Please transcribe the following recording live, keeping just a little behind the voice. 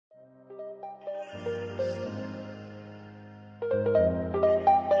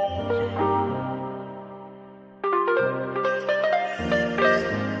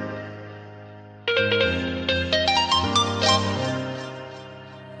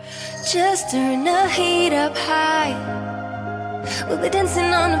Just turn the heat up high. We'll be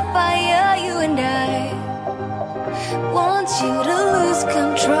dancing on the fire, you and I. Want you to lose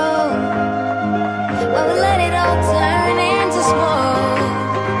control while we let it all turn into smoke.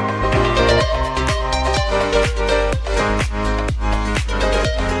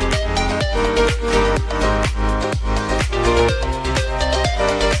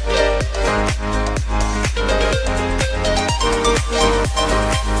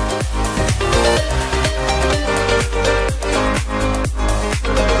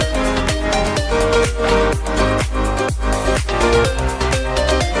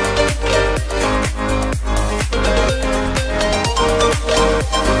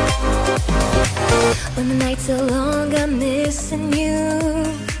 When the nights are long, I'm missing you.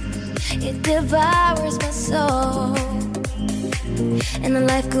 It devours my soul. And the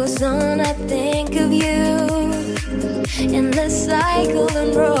life goes on, I think of you. In the cycle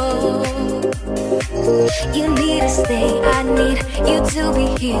and roll. You need to stay, I need you to be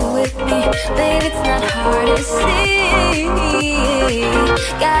here with me. Babe, it's not hard to see.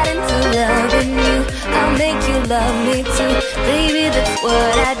 Got into loving you, I'll make you love me too. Baby, that's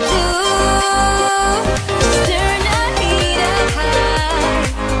what I do. Just turn the heat up high.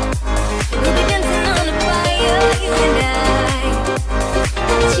 We'll be dancing on the fire, you and I.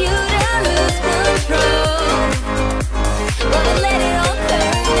 Want you to lose control while we let it all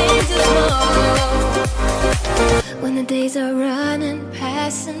turn into smoke. When the days are running,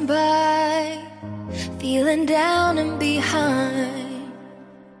 passing by, feeling down and behind,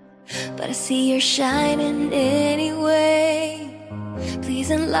 but I see you're shining anyway. Please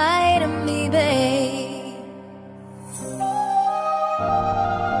enlighten me, babe.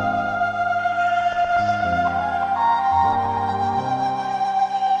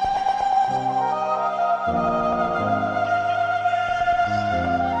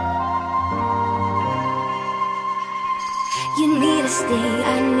 You need to stay,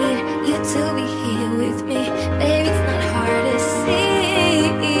 I need you to be here with me. Baby, it's not hard to see.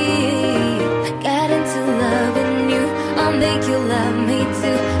 Got into loving you, I'll make you love me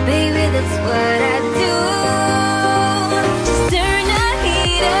too. Baby, that's what I do. Just turn the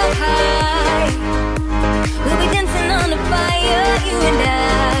heat up high. We'll be dancing on the fire, you and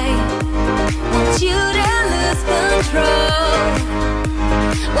I. Want you to lose control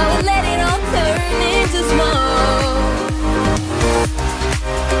while we let it all turn into smoke.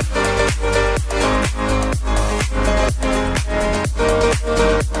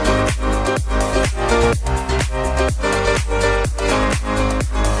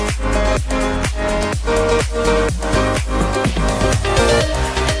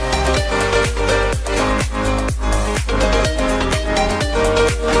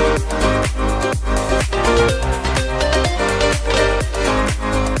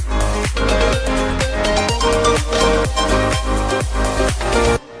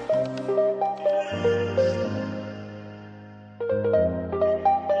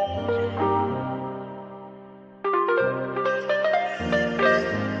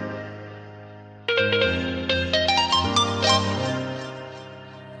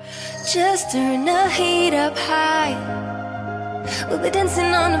 Just turn the heat up high. We'll be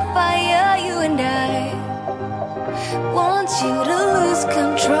dancing on the fire, you and I. Want you to lose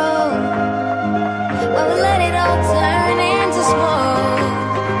control while we let it all turn into smoke.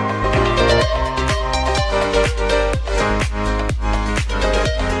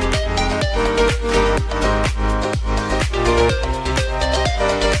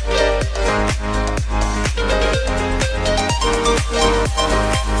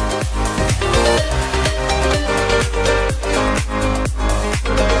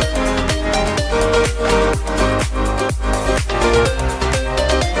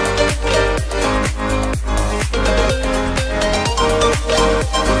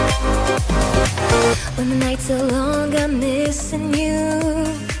 When the nights are long, I'm missing you.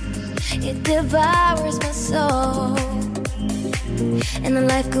 It devours my soul. And the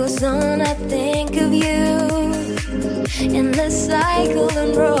life goes on, I think of you. In the cycle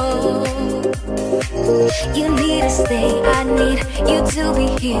and roll. You need to stay, I need you to be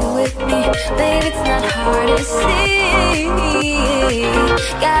here with me. Babe, it's not hard to see.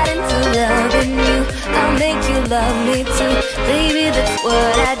 Got into loving you, I'll make you love me too. Baby, that's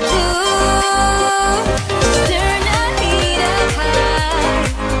what I do. Just turn the heat up high.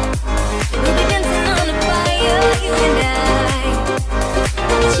 We'll be dancing on the fire, you and I.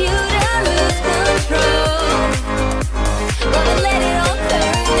 Want you to lose control while we let it all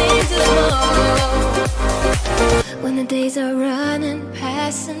turn into smoke. When the days are running,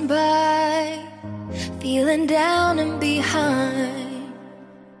 passing by, feeling down and behind,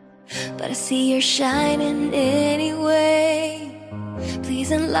 but I see you're shining anyway.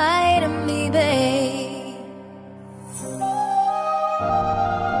 Please enlighten me, babe.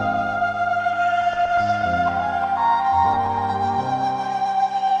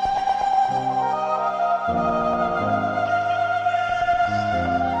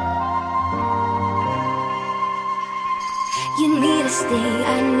 You need to stay,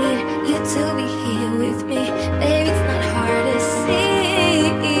 I need you to be here with me. Baby, it's not hard to see.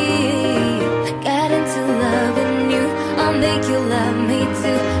 Got into loving you, I'll make you love me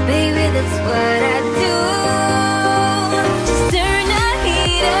too. Baby, that's what I do. Just turn the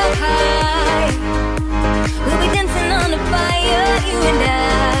heat up high. We'll be dancing on the fire, you and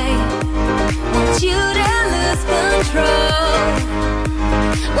I.